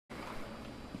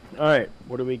Alright,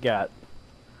 what do we got?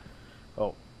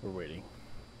 Oh, we're waiting.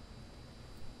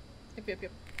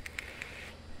 Yep.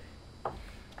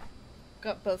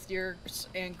 Got both yours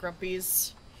and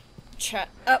Grumpy's chat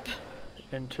up.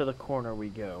 Into the corner we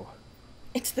go.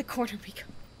 Into the corner we go.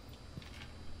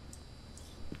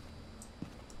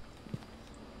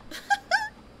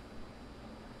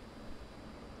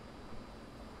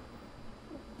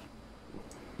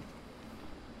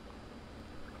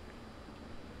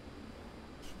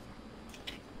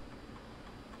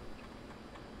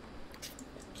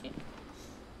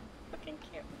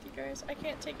 I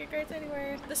can't take you guys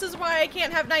anywhere. This is why I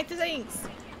can't have night things.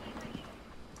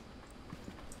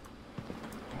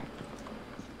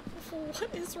 What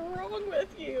is wrong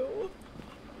with you?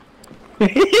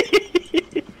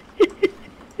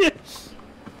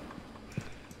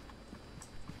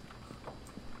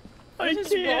 What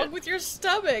is wrong with your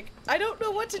stomach? I don't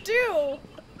know what to do.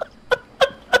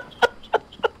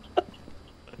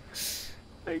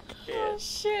 I can't. Oh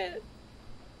shit.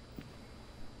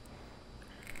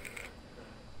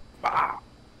 Ah.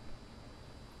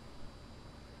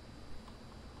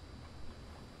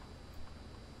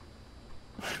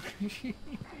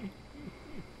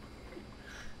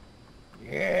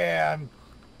 Yeah, I'm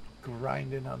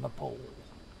grinding on the pole.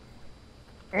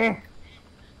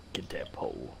 Get that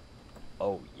pole.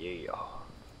 Oh yeah.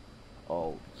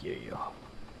 Oh yeah. You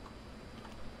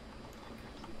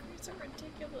guys are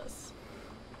ridiculous.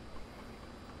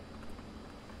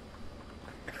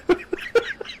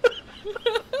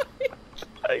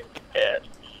 I can't.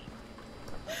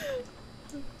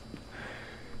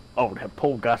 Oh, that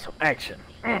pole got some action.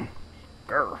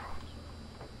 Girl.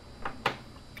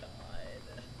 God.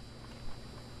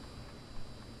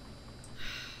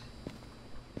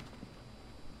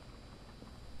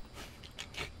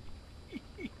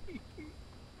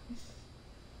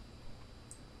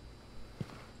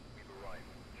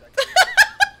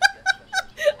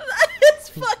 That is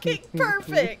fucking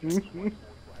perfect.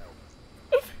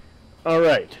 All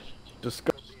right.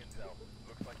 Discuss.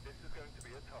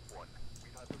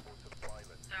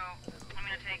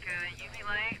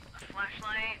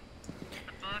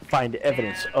 Find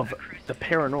evidence of the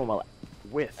paranormal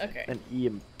with an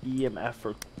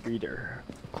EMF reader.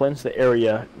 Cleanse the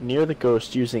area near the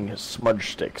ghost using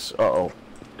smudge sticks. Uh-oh.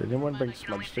 Did anyone bring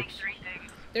smudge sticks?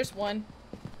 There's one.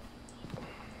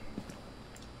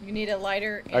 You need a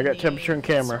lighter and I got temperature and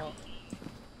camera. smoke.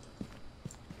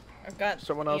 I've got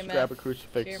someone else EMF, grab a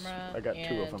crucifix. camera, I got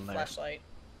two of them there. Flashlight.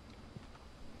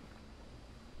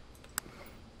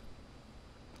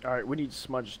 Alright, we need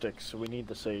smudge sticks, so we need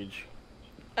the sage.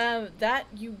 That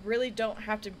you really don't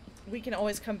have to. We can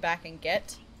always come back and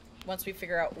get once we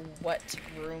figure out what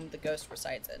room the ghost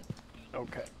resides in.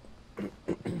 Okay.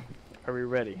 Are we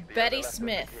ready? Betty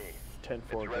Smith.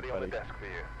 10-4, get buddy.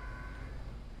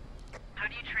 How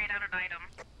do you trade out an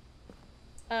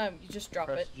item? You just drop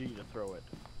Press it. G to throw it.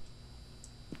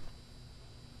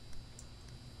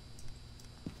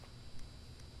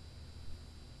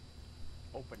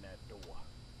 Open that door.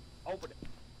 Open it.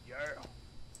 Yeah.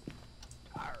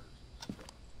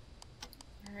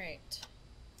 Alright.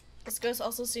 This ghost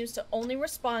also seems to only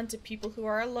respond to people who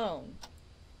are alone.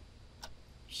 You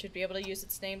should be able to use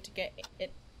its name to get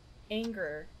it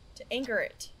anger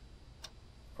it.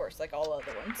 Of course, like all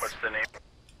other ones. What's the name?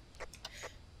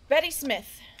 Betty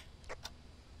Smith.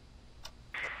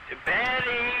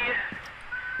 Betty!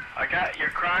 I got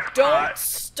your crock pot. Don't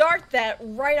start that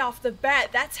right off the bat.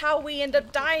 That's how we end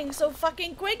up dying so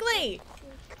fucking quickly.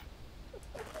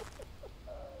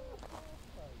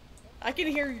 I can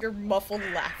hear your muffled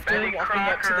laughter Betty walking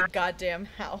up to Crocker. the goddamn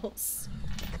house.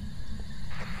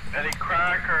 Betty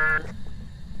Crocker.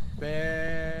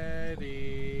 Betty.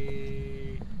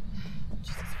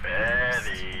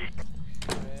 Betty.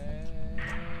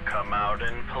 Come out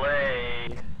and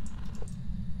play.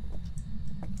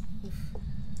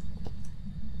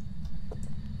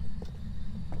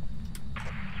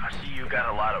 I see you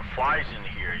got a lot of flies in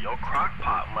here. Your crock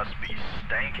pot must be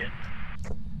stankin'.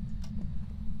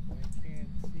 I can't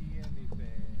see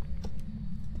anything.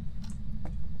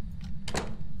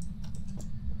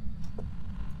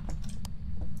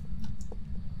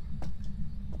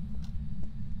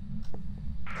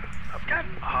 I've got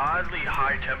oddly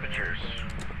high temperatures.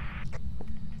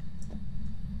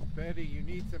 Betty, you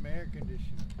need some air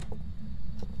conditioning.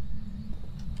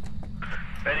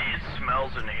 Betty, it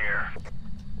smells in here.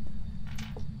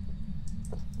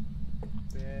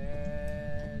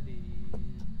 Betty.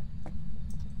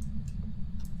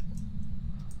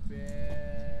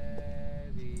 Betty.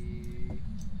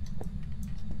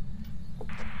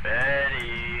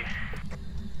 Betty.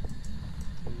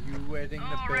 Are you wetting the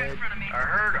bed? right in front of me. I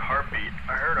heard a heartbeat.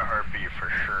 I heard a heartbeat for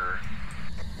sure.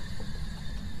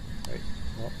 Wait.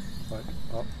 Oh, what?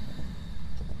 Oh.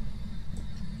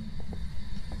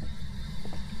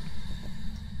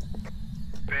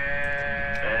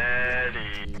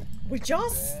 Betty. We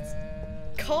just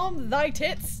calm thy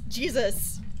tits,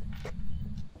 Jesus.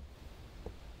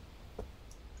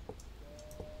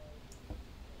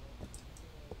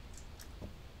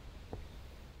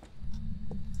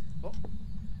 Oh.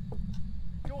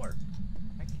 Door.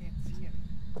 I can't see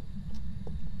anything.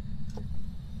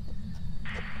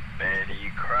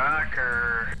 Betty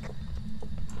Crocker.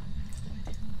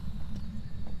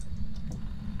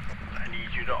 I need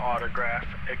you to autograph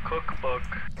a cookbook.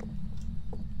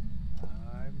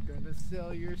 I'm gonna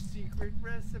sell your secret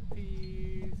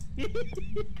recipes.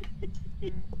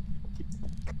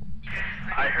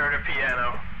 I heard a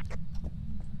piano.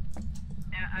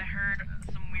 Yeah, I heard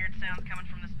some weird sounds coming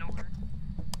from this door.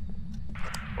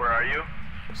 Where are you?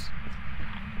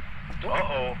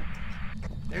 Uh-oh.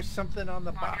 There's something on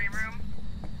the box. Laundry room.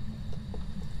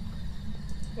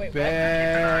 Wait, what?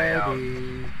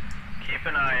 Betty. Keep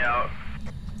an eye out.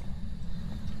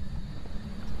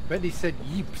 Betty said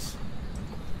yeeps.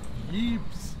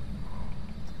 Yeeps.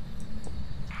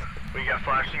 We got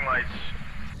flashing lights.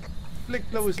 Flick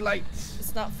those lights.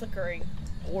 It's not flickering.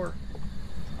 Or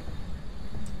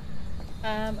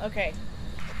Okay.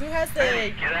 Who has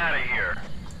Betty, the get out of here.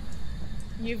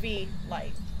 UV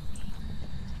light?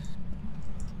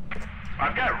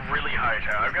 I've got really high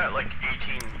temperature. I've got like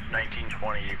 18, 19,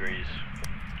 20 degrees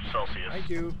Celsius. I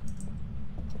do.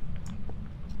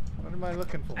 What am I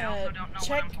looking for? I also don't know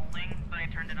check- what I'm holding, but I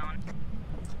turned it on.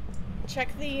 Check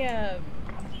the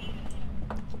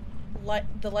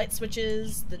light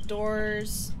switches, the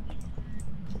doors,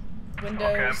 windows.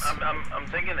 Okay, I'm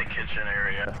thinking the kitchen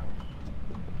area.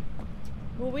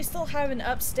 Well, we still have an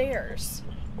upstairs.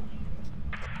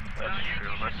 That's true.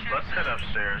 Let's head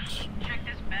upstairs. Check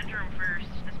this bedroom first.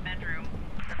 This bedroom.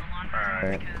 And the laundry room,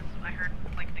 Alright. because I heard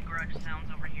like the garage sounds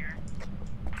over here.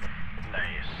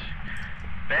 Nice.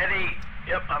 Betty,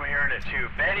 yep, I'm hearing it too.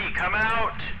 Betty, come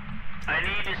out! I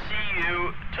need to see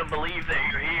you to believe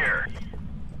that you're here.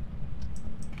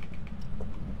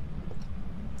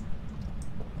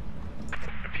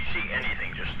 If you see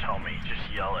anything, just tell me. Just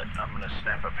yell it. I'm gonna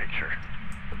snap a picture.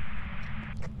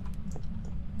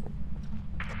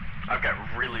 I've got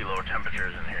really low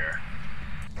temperatures in here.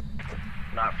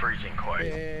 Not freezing quite.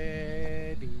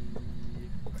 Betty.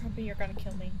 Crumpy, you're gonna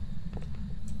kill me.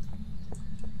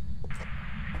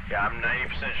 Yeah, I'm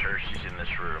 90% sure she's in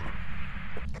this room.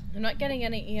 I'm not getting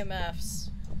any EMFs.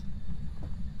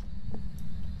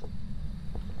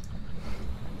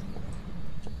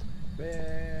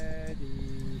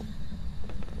 Betty.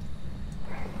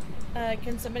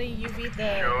 Can somebody UV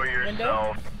the Show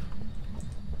window? yourself.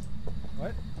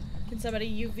 What? Can somebody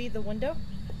UV the window?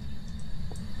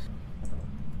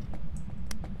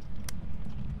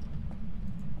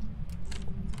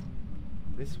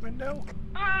 This window?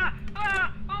 Ah!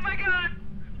 Ah! Oh my god!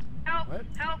 Help! What?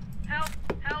 Help! Help!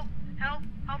 Help! Help!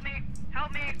 Help me!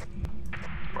 Help me!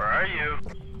 Where are you?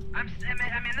 I'm in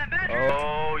that bedroom!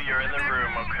 Oh, you're in the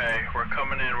room. Okay, we're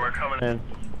coming in. We're coming in.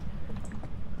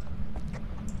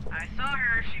 I saw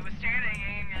her, she was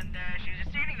standing, and she was just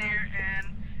standing there,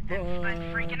 and I'm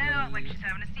freaking out like she's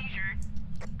having a seizure.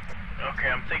 Okay,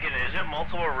 I'm thinking, is it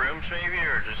multiple rooms maybe,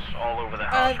 or just all over the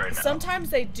house right now? Sometimes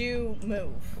they do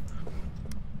move.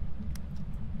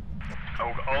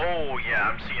 Oh, yeah,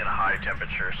 I'm seeing high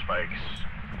temperature spikes.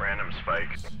 Random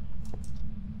spikes.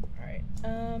 Alright,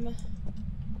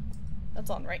 that's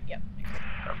on, right? Yep.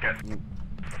 I've got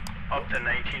up to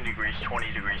 19 degrees,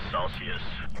 20 degrees Celsius.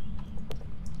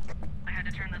 I had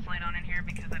to turn this light on in here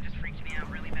because that just freaked me out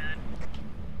really bad.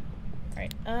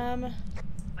 Alright,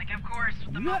 Like, of course,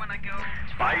 the moment I go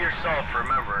to By yourself,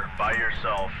 remember. By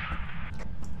yourself.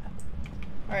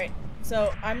 alright,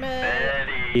 so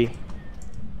Betty.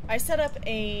 I set up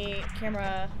a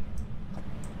camera,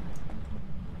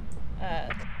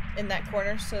 in that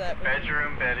corner so that we can...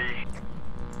 Bedroom, Betty.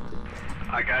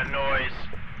 I got noise.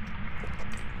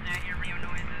 I hear radio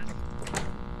noises.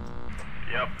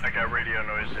 Yep, I got radio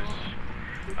noises.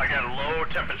 I got low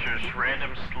temperatures,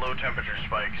 random low temperature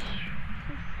spikes.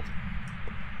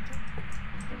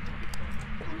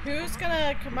 Who's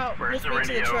gonna come out Where's with the me to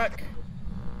the radio? truck?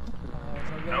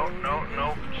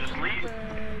 No, just leave.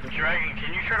 Dragon,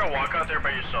 can you try to walk out there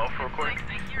by yourself real quick?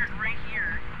 I hear it right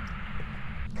here.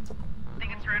 I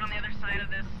think it's right on the other side of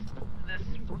this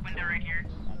window right here.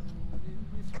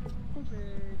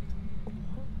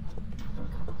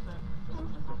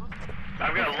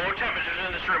 I've got low temperatures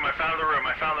in this room. I found the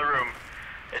room.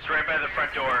 It's right by the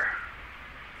front door.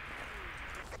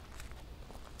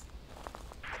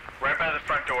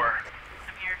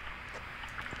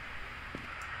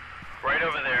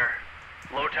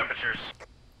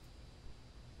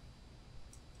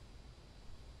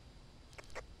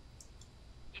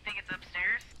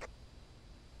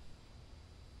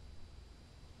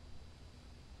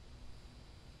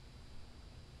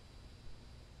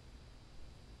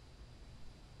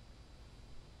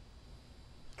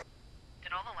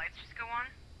 lights just go on?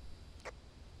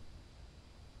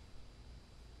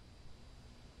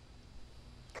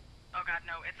 Oh god,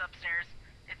 no, it's upstairs.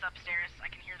 It's upstairs. I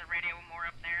can hear the radio more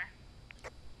up there.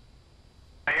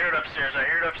 I hear it upstairs. I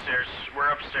hear it upstairs. We're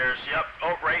upstairs. Yep.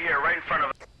 Oh, right here, right in front of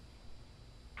us.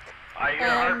 I hear a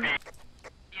heartbeat.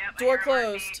 Yep, Door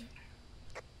closed.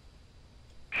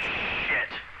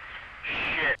 Shit.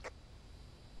 Shit.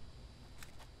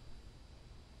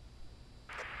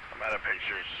 I'm out of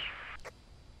pictures. Does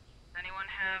anyone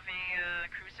have a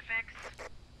crucifix?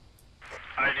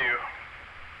 I do.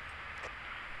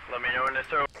 Let me know when to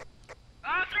throw.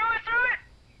 Oh, throw it, throw it!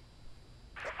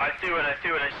 I threw it, I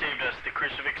saved us. The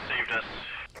crucifix saved us.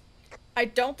 I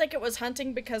don't think it was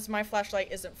hunting because my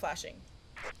flashlight isn't flashing.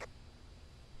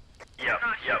 Yep,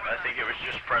 yep, I think it was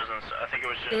just presence. I think it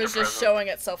was just It was just showing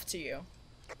itself to you.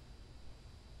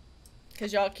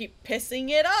 Cause y'all keep pissing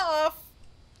it off.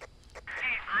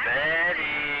 Hey,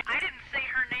 Betty! I didn't say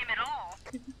her name at all.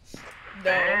 No.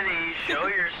 Betty, show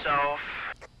yourself.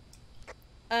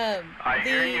 I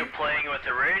hear you playing with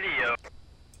the radio.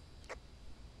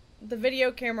 The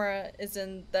video camera is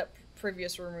in that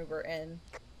previous room we were in.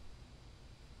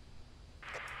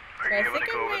 Are you able to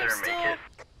go over there and make it?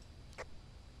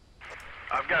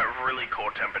 I've got really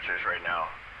cold temperatures right now.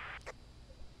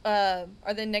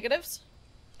 Are they negatives?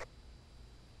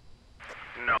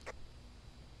 No.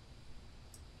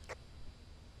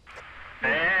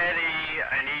 Betty,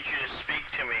 I need you to speak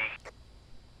to me.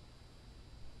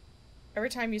 Every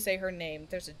time you say her name,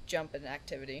 there's a jump in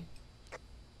activity.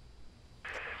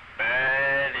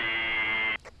 Betty.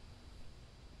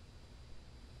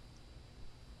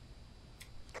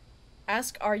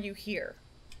 Ask, are you here?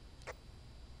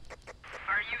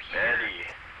 Are you here? Betty,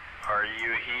 are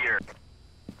you here?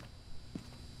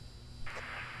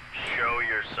 Show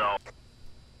yourself.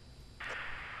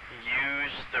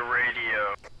 Use the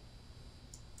radio.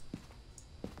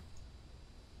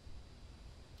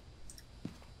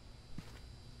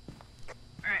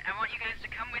 Alright, I want you guys to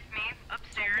come with me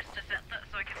upstairs to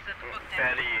so I can set the book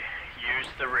down. Betty, use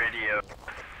the radio.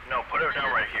 No, put it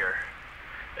down right here.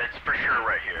 It's for sure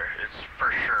right here. It's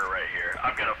for sure right here.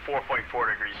 I've got a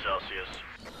 4.4 degrees Celsius.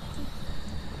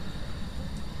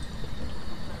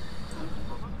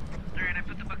 Alright, I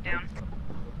put the book down.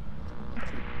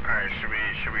 Alright,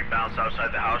 should we bounce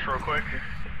outside the house real quick?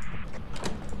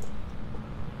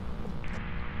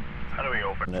 How do we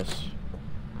open this?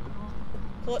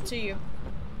 Pull it to you.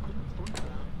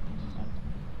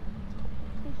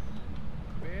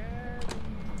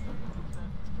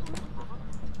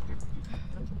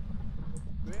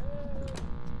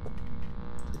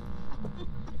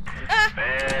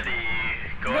 Betty,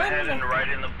 go ahead and write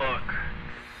in the book.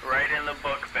 Write in the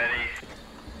book, Betty.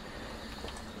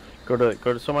 Go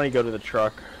to somebody go to the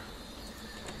truck.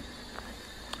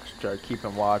 Start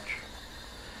keeping watch.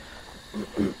 That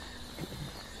was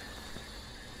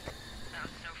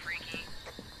so freaky.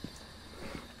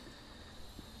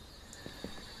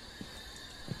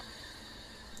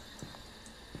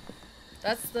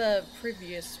 That's the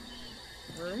previous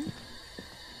room.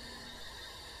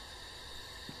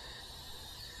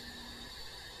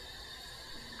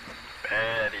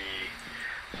 Betty,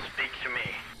 speak to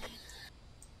me.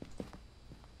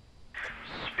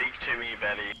 Speak to me,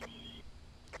 Betty.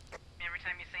 Every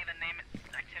time you say the name,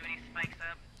 its activity spikes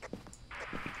up.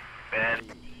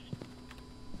 Betty.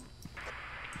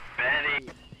 Betty.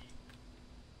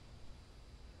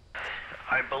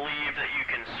 I believe that you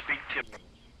can speak to me.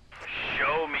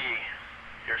 Show me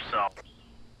yourself.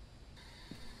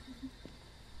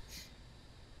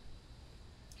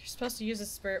 You're supposed to use a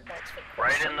spirit box for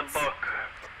Write in the questions. book.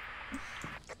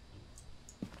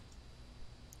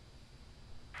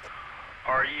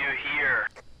 Are you here?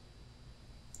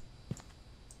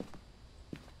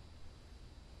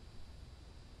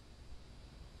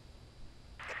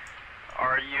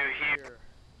 Are you here?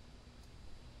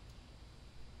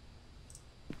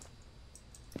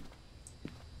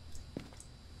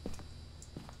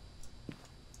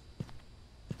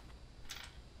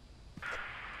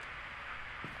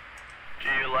 Do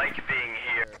you like being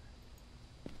here?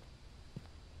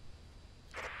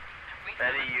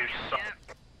 Betty, you suck.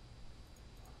 Yep.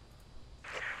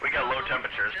 We got low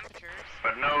temperatures,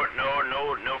 but no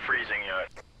freezing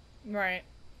yet. Right.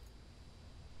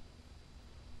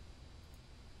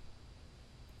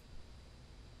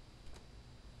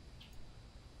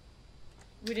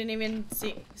 We didn't even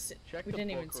see. Check We the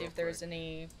didn't even book see real if there was quick.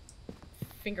 any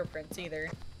fingerprints either.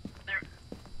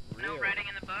 No writing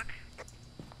in the book?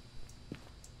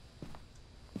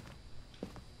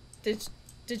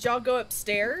 Did y'all go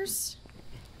upstairs?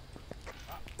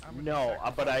 I'm No,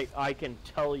 but I can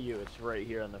tell you it's right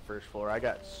here on the first floor. I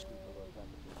got super low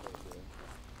temperatures right here.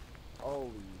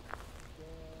 Holy.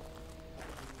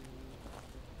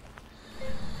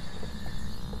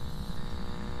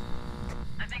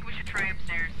 I think we should try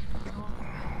upstairs.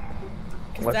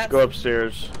 Let's go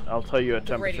upstairs. I'll tell you a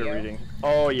temperature radio. reading.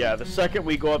 Oh yeah, the second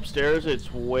we go upstairs,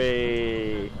 it's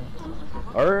way...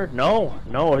 Or, no,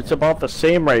 it's about the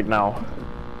same right now.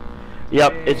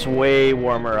 Yep, it's way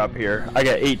warmer up here. I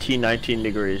got 18, 19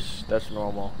 degrees. That's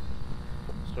normal.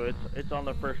 So it's on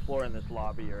the first floor in this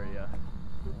lobby area.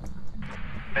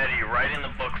 Betty, write in the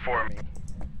book for me.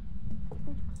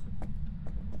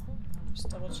 Just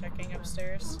double checking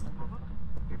upstairs.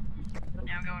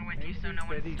 Now I'm going with you so no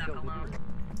one's stuck alone.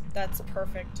 That's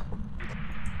perfect.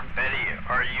 Betty,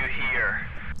 are you here?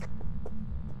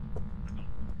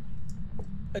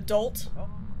 Adult? Oh.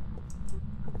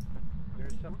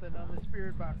 There's something on the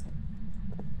spirit box.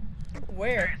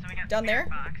 Where? Alright, so we got Down there?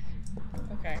 spirit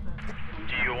box. Okay.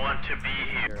 Do you want to be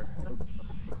here?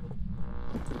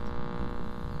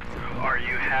 Are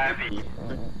you happy?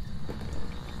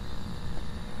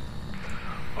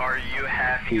 Are you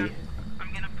happy?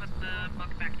 I'm gonna put the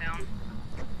book back down.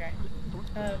 Okay.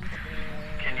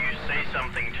 Can you say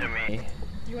something to me?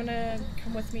 You wanna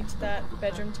come with me to that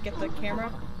bedroom to get the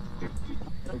camera?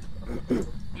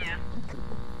 Yeah.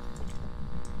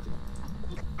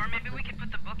 Or maybe we could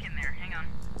put the book in there. Hang on.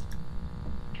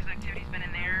 Because activity's been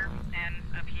in there and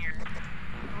up here.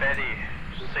 Betty,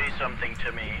 say something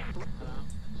to me.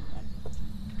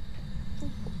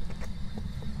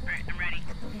 Alright, I'm ready.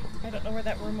 I don't know where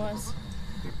that room was.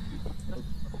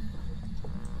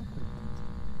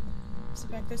 Is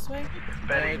it back this way?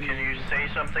 Betty, can you say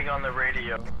something on the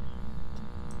radio?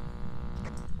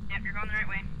 Yep, you're going the right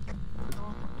way.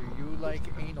 Do you like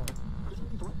anal?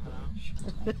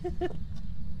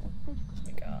 Oh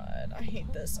my god, I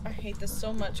hate this. I hate this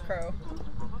so much, Crow.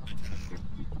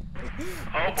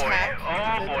 Oh boy, Attack.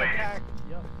 oh boy.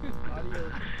 Yep.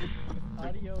 Adios.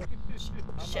 Adios.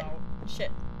 I'm Shit. out.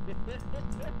 Shit.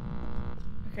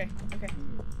 Okay, okay.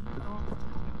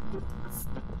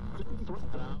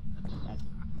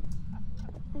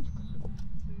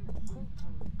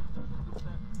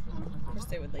 Of course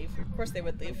they would leave. Of course they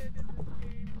would leave.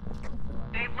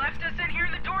 They left us in here,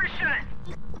 the door's shut!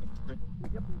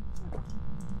 Yep.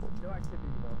 No activity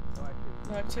though. No activity.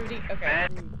 No activity? Okay.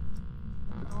 Betty,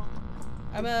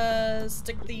 I'm gonna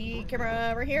stick the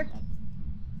camera right here.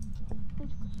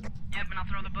 Yep, and I'll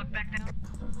throw the book back down.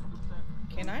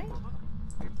 Can I?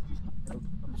 Oh,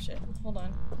 shit. Hold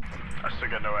on. I still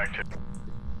got no activity.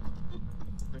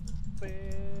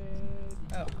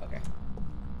 Oh, okay.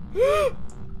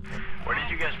 Where did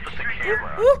you guys put the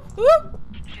camera? Woo! Woo!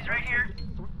 She's right here.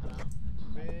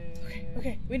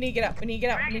 Okay, we need to get out. We need to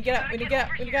get out. We need to get out. We need to get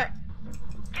out. We need to get out.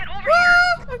 Get over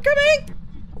Ah! here! I'm coming!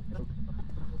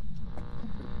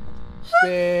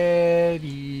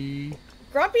 Betty.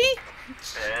 Grumpy?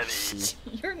 Betty,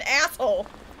 You're an asshole.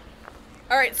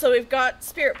 Alright, so we've got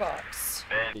Spirit Box.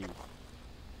 Betty,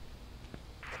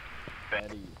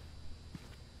 Betty.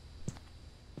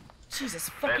 Jesus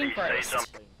fucking Betty, say Christ.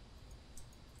 something.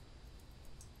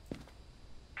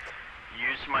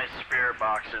 Use my spirit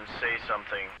box and say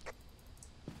something.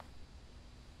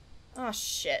 Oh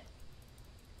shit.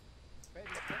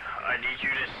 I need you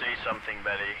to say something,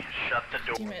 Betty. Shut the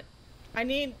door. Damn it. I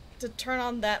need to turn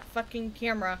on that fucking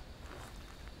camera.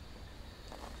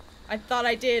 I thought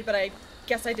I did, but I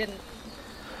guess I didn't.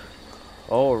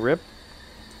 Oh, rip.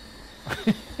 I'll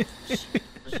stand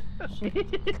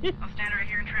right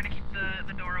here and try to keep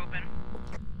the door open.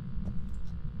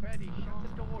 Betty, shut the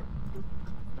door.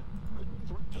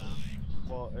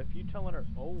 Well, if you telling her,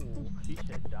 oh, she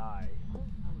said die.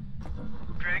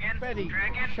 Dragon? Betty,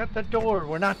 Dragon? shut the door.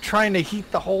 We're not trying to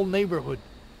heat the whole neighborhood.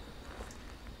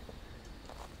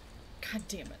 God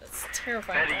damn it, it's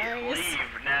terrifying, Betty, guys. leave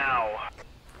now.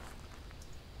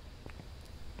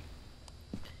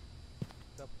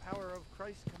 The power of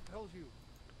Christ compels you.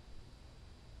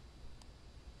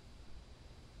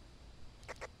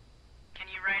 Can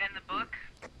you write in the book?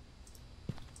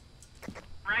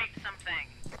 Write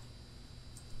something.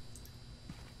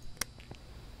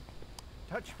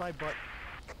 Touch my butt.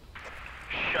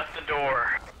 Shut the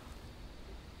door.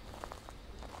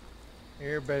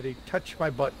 Here, Betty, touch my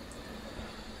butt.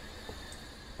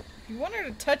 If you want her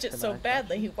to touch it Can so I touch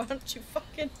badly, why don't you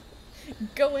fucking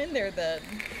go in there then?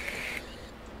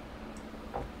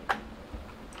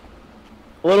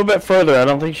 A little bit further. I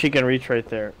don't think she can reach right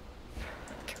there.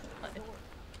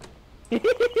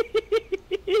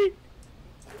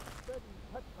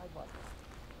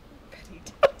 Betty,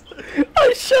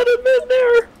 I shut him in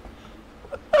there.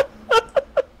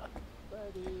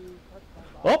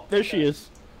 there she is.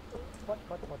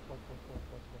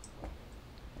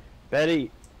 Betty,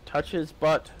 touch his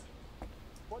butt.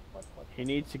 He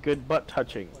needs a good butt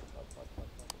touching.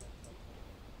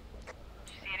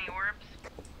 Did you see any orbs?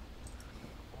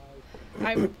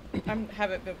 I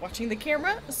haven't been watching the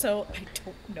camera, so I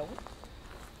don't know.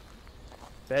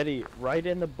 Betty, write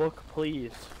in the book,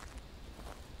 please.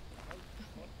 Oh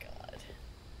my god.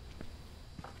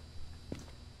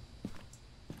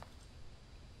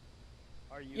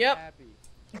 Are you Yep. happy?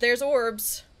 There's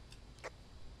orbs.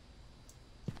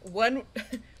 One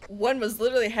was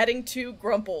literally heading to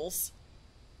Grumple's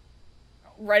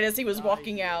right as he was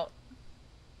walking out.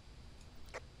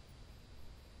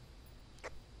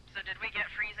 So did we get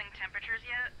freezing temperatures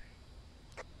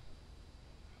yet?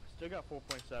 Still got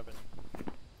 4.7.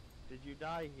 Did you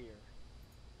die here?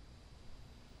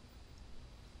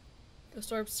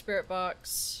 Ghost orb, spirit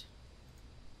box.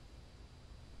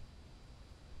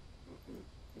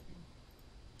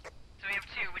 So we have 2.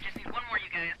 We just need 1 more, you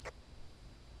guys.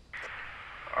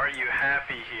 Are you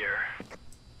happy here?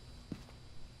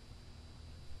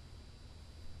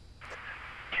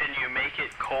 Can you make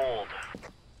it cold?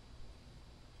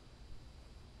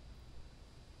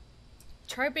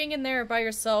 Try being in there by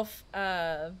yourself,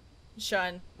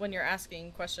 Shun, when you're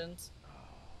asking questions. Oh,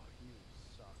 you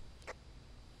suck.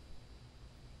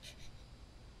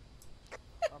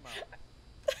 I'm out.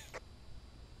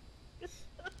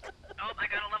 Oh, I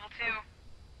got a level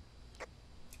 2.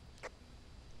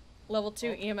 Level 2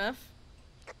 EMF.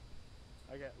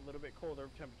 I got a little bit colder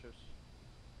temperatures.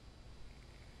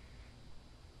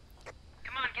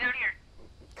 Come on, get out here.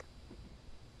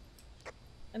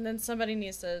 And then somebody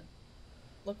needs to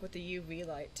look with the UV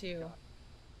light too.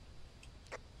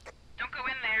 Don't go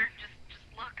in there.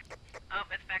 Just look. Oh,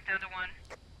 it's back down to 1.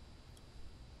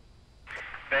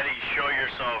 Betty, show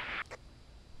yourself.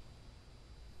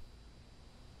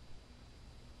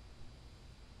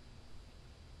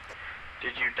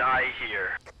 Did you die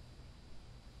here?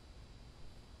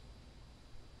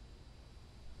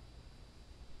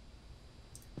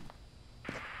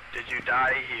 Did you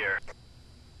die here?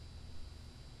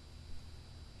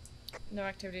 No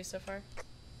activity so far.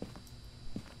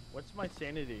 What's my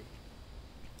sanity?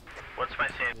 What's my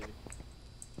sanity?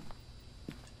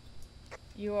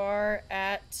 You are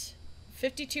at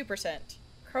 52%.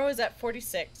 Crow is at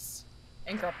 46.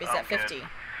 And Grumpy's Oh, at 50. good.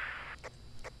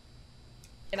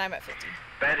 And I'm at 50.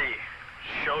 Betty,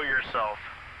 show yourself.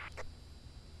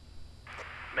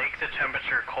 Make the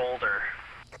temperature colder.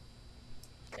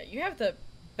 Yeah, you have the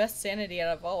best sanity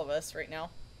out of all of us right now.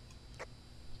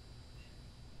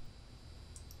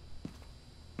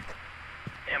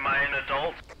 Am I an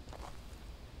adult?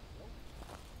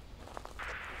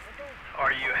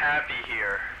 Are you happy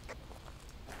here?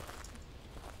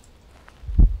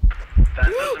 That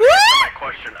doesn't answer my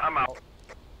question. I'm out.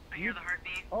 I hear the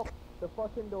heartbeat. Oh, the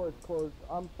fucking door is closed.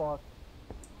 I'm fucked.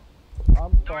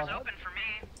 Door's open for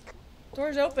me.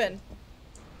 Door's open.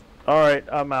 Alright,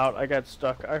 I'm out. I got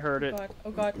stuck. I heard it.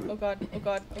 Oh god, oh god, oh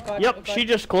god, oh god, Yep, oh god. she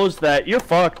just closed that. You're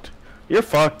fucked. You're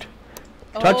fucked.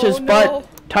 Oh, Touch his no. butt.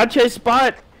 Touch his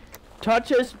butt. Touch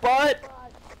his butt.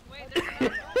 Wait, there's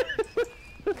another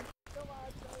door.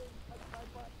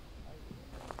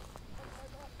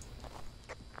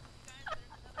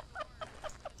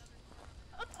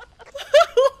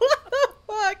 What the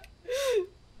fuck?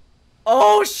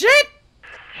 Oh shit!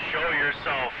 Show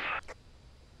yourself.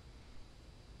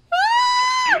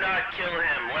 Do not kill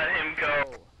him. Let him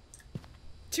go.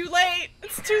 Too late!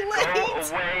 It's too Go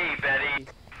late! away, Betty.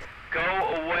 Go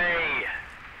away.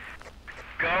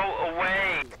 Go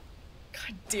away.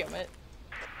 God damn it.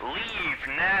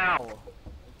 Leave now.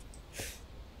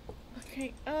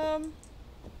 Okay,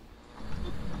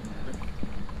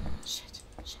 Shit,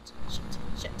 shit, shit,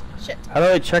 shit, shit. How do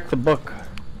I check the book?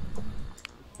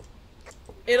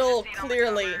 It'll Just see it on the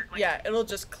clearly, cover, like- yeah, it'll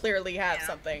just clearly have Yeah.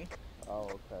 something. Oh,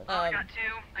 okay. Oh, I got 2.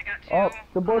 I got 2. Oh,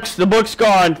 the book's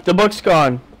gone. The book's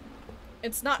gone.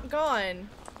 It's not gone.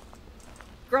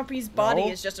 Grumpy's body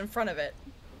No? is just in front of it.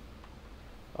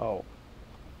 Oh.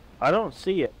 I don't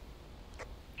see it.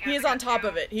 He is on top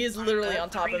of it. He is literally on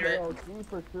top of it. Oh, she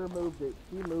for sure moved it.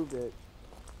 She moved it.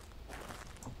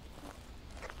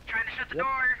 Trying to shut the Yep.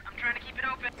 door. I'm trying to keep it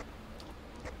open.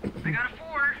 I got a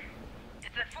 4.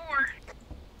 It's at 4.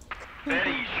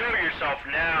 Betty, show yourself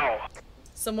now.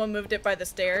 Someone moved it by the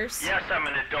stairs. Yes, I'm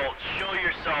an adult. Show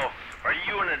yourself. Are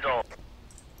you an adult?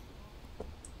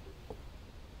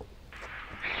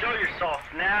 Show yourself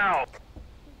now.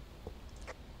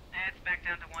 It's back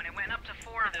down to 1. It went up to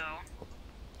 4 though.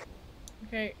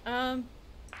 Okay,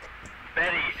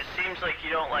 Betty, it seems like you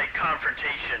don't like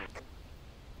confrontation.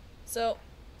 so,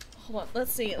 Hold on,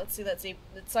 let's see.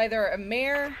 It's either a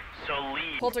mare, So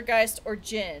leave. poltergeist, or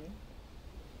djinn.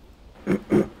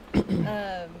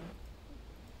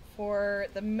 For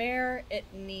the mare, it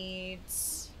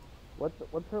needs... What's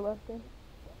her last name?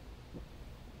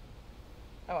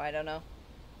 Oh, I don't know.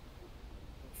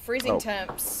 Freezing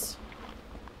temps,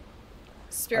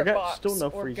 spirit box, still no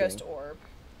or freezing. ghost orb.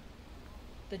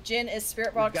 The djinn is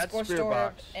spirit box, got ghost spirit orb,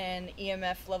 box. and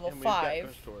EMF level And we've got 5.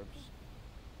 ghost orbs.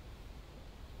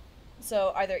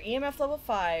 So either EMF level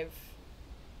 5,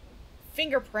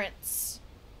 fingerprints,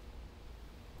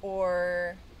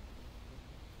 or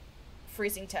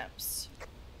freezing temps.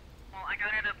 Well, I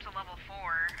got it up to level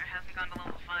 4. It hasn't gone to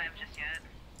level 5 just yet.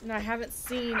 And I haven't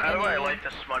seen How do I any... light the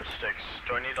smudge sticks?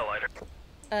 Do I need a lighter?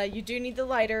 You do need the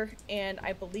lighter, and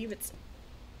I believe it's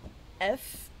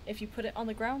F if you put it on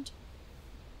the ground.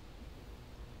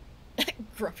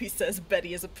 Grumpy says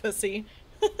Betty is a pussy.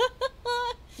 The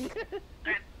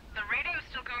radio's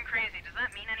still going crazy. Does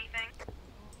that mean anything?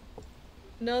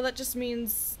 No, that just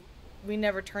means we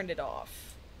never turned it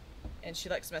off. And she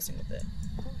likes messing with it.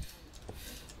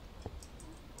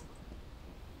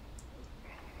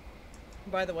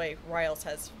 By the way, Riles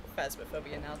has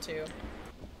Phasmaphobia now too.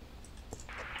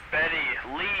 Betty,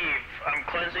 leave. I'm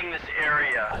cleansing this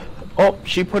area. Oh,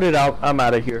 she put it out. I'm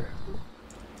out of here.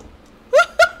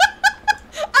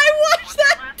 I watched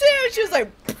that too! She was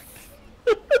like...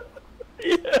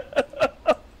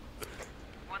 Yeah.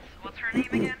 What's her name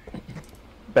again?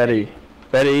 Betty.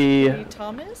 Hey,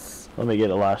 Thomas? Let me get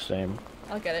a last name.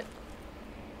 I'll get it.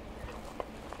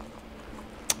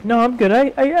 No, I'm good.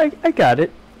 I got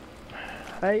it.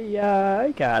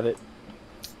 I got it.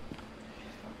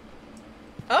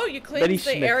 Oh, you cleansed Betty the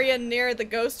Smith. area near the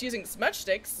ghost using smudge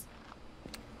sticks.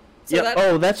 So Yep. that...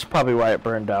 Oh, that's probably why it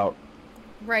burned out.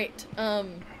 Right.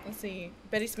 Let's see.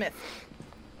 Betty Smith.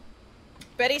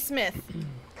 Betty Smith.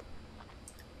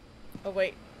 Oh,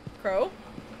 wait. Crow?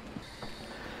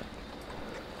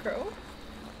 Crow?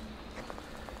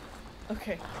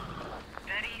 Okay.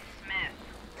 Betty Smith.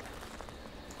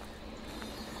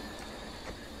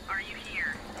 Are you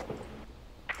here?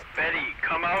 Betty,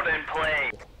 come out and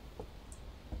play.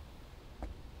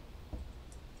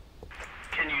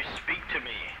 Can you speak to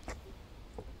me?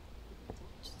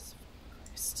 Jesus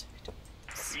Christ. I don't...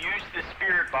 Use the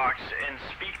spirit box and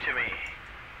speak to me.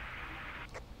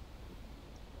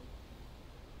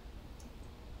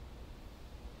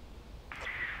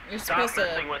 You're Stop supposed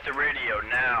messing to... with the radio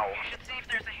now. You should see if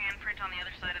there's a handprint on the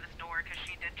other side of this door, because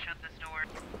she did shut this door.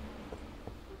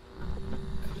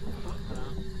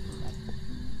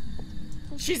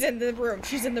 She's in the room.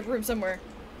 She's in the room somewhere.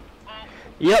 Oh,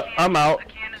 Yep, I'm out. The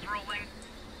can is rolling.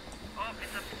 Oh,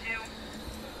 it's up to 2.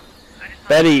 I just saw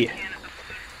Betty. the can up to 2.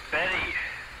 Betty.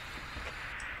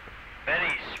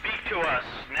 Betty, speak to us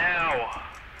now.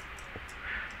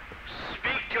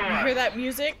 Speak to You us. hear that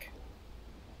music?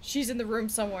 She's in the room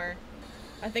somewhere.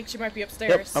 I think she might be Yep,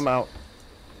 upstairs. I'm out.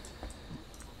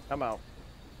 I'm out.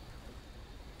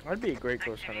 I'd be a great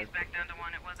ghost hunter. Activity's back down to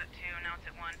 1. It was at 2. Now it's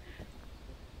at 1.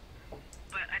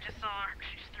 But I just saw her.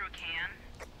 She just threw a can.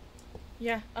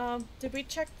 Yeah, did we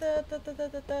check the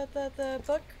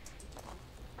book?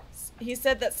 He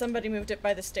said that somebody moved it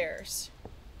by the stairs.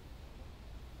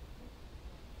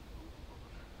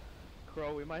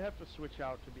 Crow, we might have to switch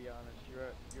out, to be honest.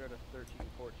 You're at a 13-14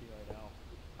 right now.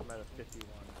 I'm at a 51.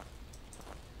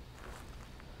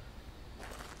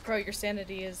 Crow, your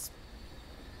sanity is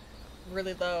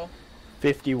really low.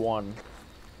 51.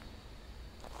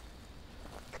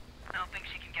 I don't think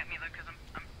she can get me though, because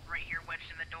I'm right here wedged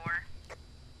in the door.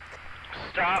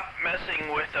 Stop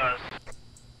messing with us.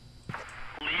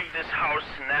 Leave this house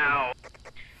now.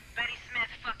 Betty Smith,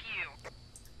 fuck you.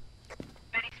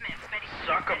 Betty Smith, Betty Smith.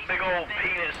 Suck a Betty big Smith, old Betty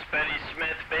penis, Betty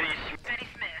Smith, Betty Smith, Betty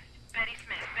Smith, Betty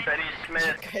Smith, Betty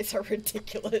Smith, You guys are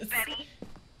ridiculous. Betty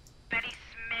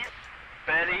Smith.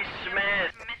 Betty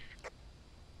Smith, Smith.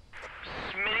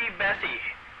 Smitty Bethy.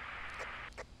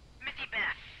 Mithy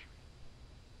Beth.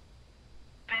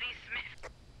 Betty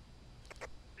Smith.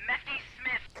 Methy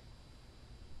Smith.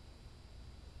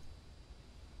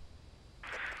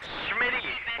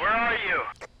 Smitty, where are you?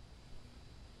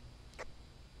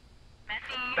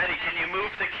 Methy. Betty, can you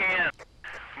move the can?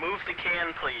 Move the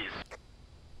can, please.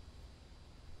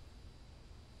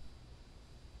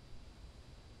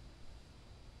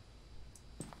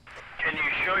 Can you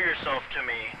show yourself to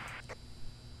me?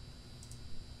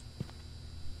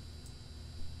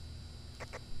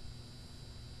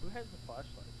 Who has the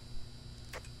flashlight?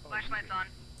 Flashlight's on.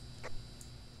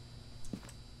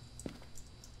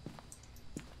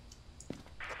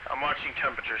 I'm watching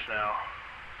temperatures now.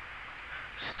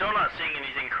 Still not seeing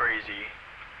anything crazy.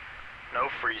 No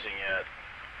freezing yet.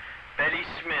 Betty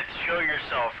Smith, show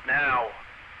yourself now.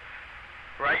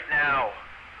 Right now.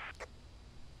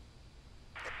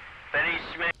 Betty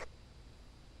Smith.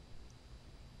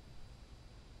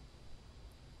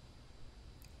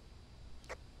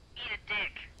 Eat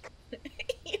a dick.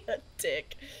 Eat a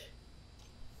dick.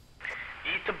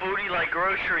 Eat the booty like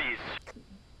groceries.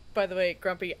 By the way,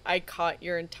 Grumpy, I caught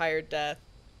your entire death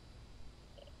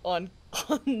on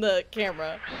the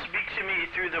camera. Speak to me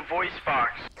through the voice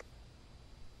box.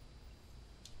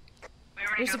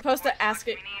 You're supposed to ask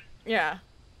it. Yeah.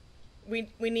 We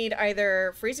need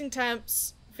either freezing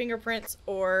temps, fingerprints,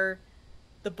 or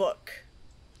the book.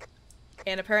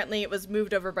 And apparently it was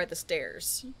moved over by the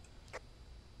stairs.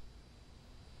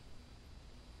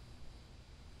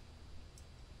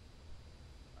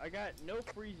 I got no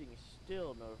freezing,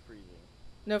 still no freezing.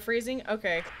 No freezing?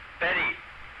 Okay. Betty,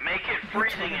 make it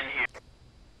freezing in here.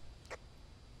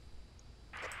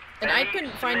 And I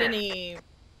couldn't find any...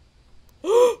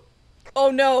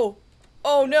 Oh no!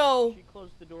 Oh no! She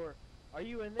closed the door. Are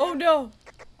you in there? Oh no!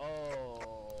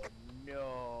 Oh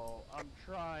no. I'm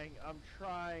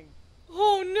trying.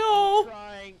 Oh no!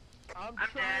 I'm I'm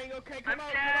trying. dead. Okay, I'm come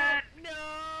on. dead.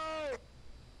 No!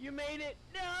 You made it.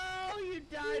 No! You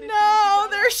died. No!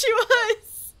 There she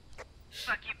was!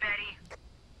 Fuck you, Betty.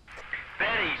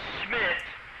 Betty Smith,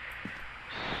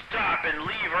 stop and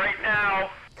leave right now.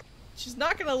 She's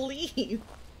not gonna leave.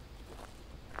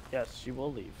 Yes, she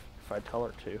will leave if I tell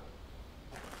her to.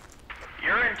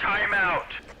 You're in timeout.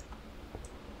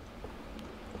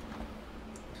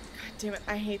 God damn it,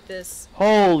 I hate this.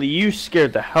 Holy, you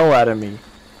scared the hell out of me.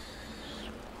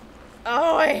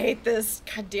 Oh, I hate this.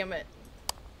 God damn it.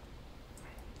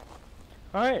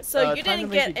 Alright, So you time didn't to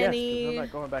make get a guess, 'cause any- I'm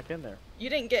not going back in there. You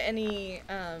didn't get any,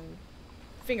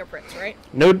 fingerprints, right?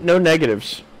 No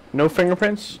negatives. No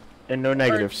fingerprints and no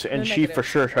negatives. no And she for negatives.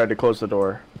 sure tried to close the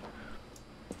door.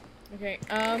 Okay,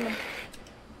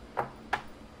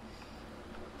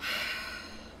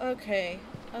 okay,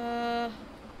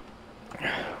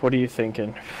 What are you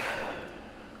thinking?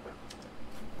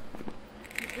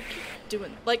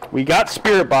 doing, like... We got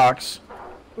spirit box.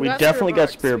 We got definitely got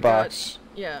Box, spirit we got- box.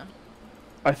 Yeah.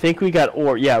 I think we got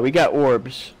yeah, we got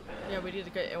orbs. Yeah, we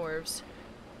did get orbs.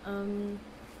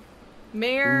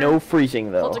 Mayor, No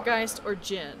freezing though. Poltergeist, or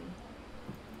Jinn.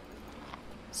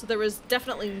 So there was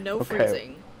definitely no Okay.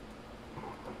 freezing.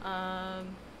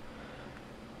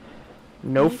 No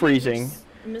maybe I freezing. just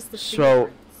missed the So,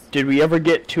 fingerprints. did we ever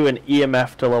get to an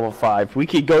EMF to level 5? We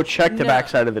could go check the No.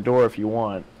 backside of the door if you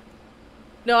want.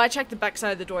 No, I checked the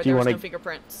backside of the door. Do you There was wanna- no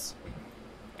fingerprints.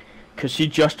 Because she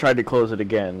just tried to close it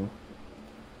again.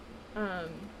 No,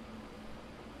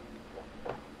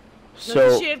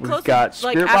 So, she had we've closed got it,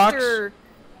 spirit like, box.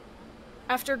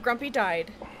 after Grumpy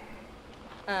died,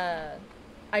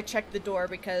 I checked the door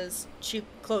because she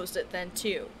closed it then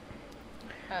too.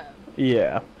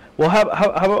 Yeah. Well, how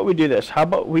about we do this? How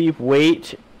about we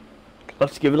wait?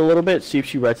 Let's give it a little bit, see if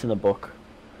she writes in the book.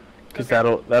 Because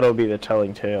Okay. that'll be the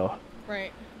telling tale.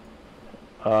 Right.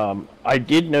 I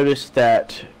did notice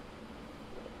that.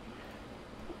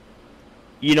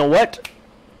 You know what?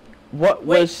 What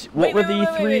were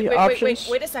the three options?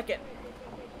 Wait a second.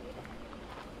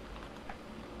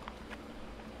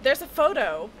 There's a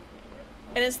photo,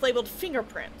 and it's labeled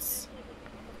fingerprints.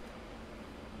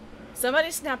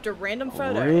 Somebody snapped a random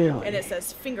photo, Really? and it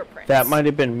says fingerprints. That might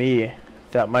have been me.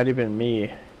 That might have been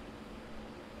me.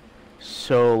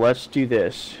 So let's do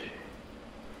this.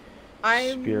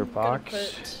 I'm Spear gonna box.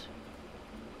 put-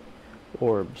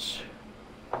 Orbs.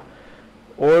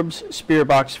 Orbs, spear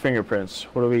box, fingerprints.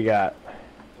 What do we got?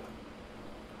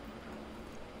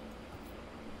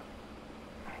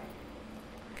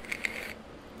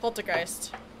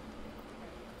 Poltergeist.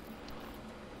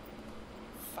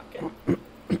 Fuck it.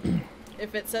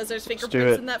 If it says there's do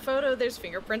fingerprints it. in that photo, there's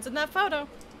fingerprints in that photo.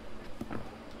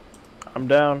 I'm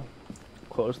down.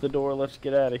 Close the door. Let's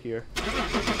get out of here.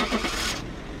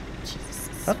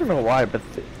 Jesus. I don't know why, but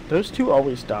those two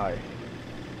always die.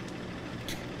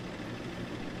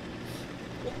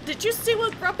 Did you see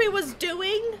what Grumpy was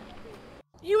doing?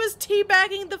 He was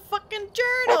teabagging the fucking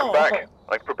journal. Welcome back.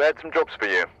 I've prepared some jobs for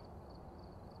you.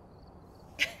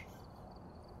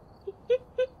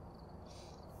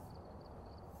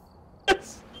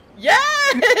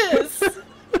 Yes!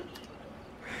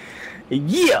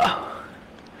 Yeah!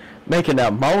 Making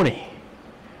that money.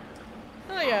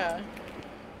 Oh yeah.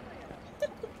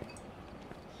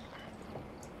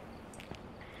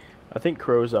 I think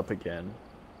Crow's up again.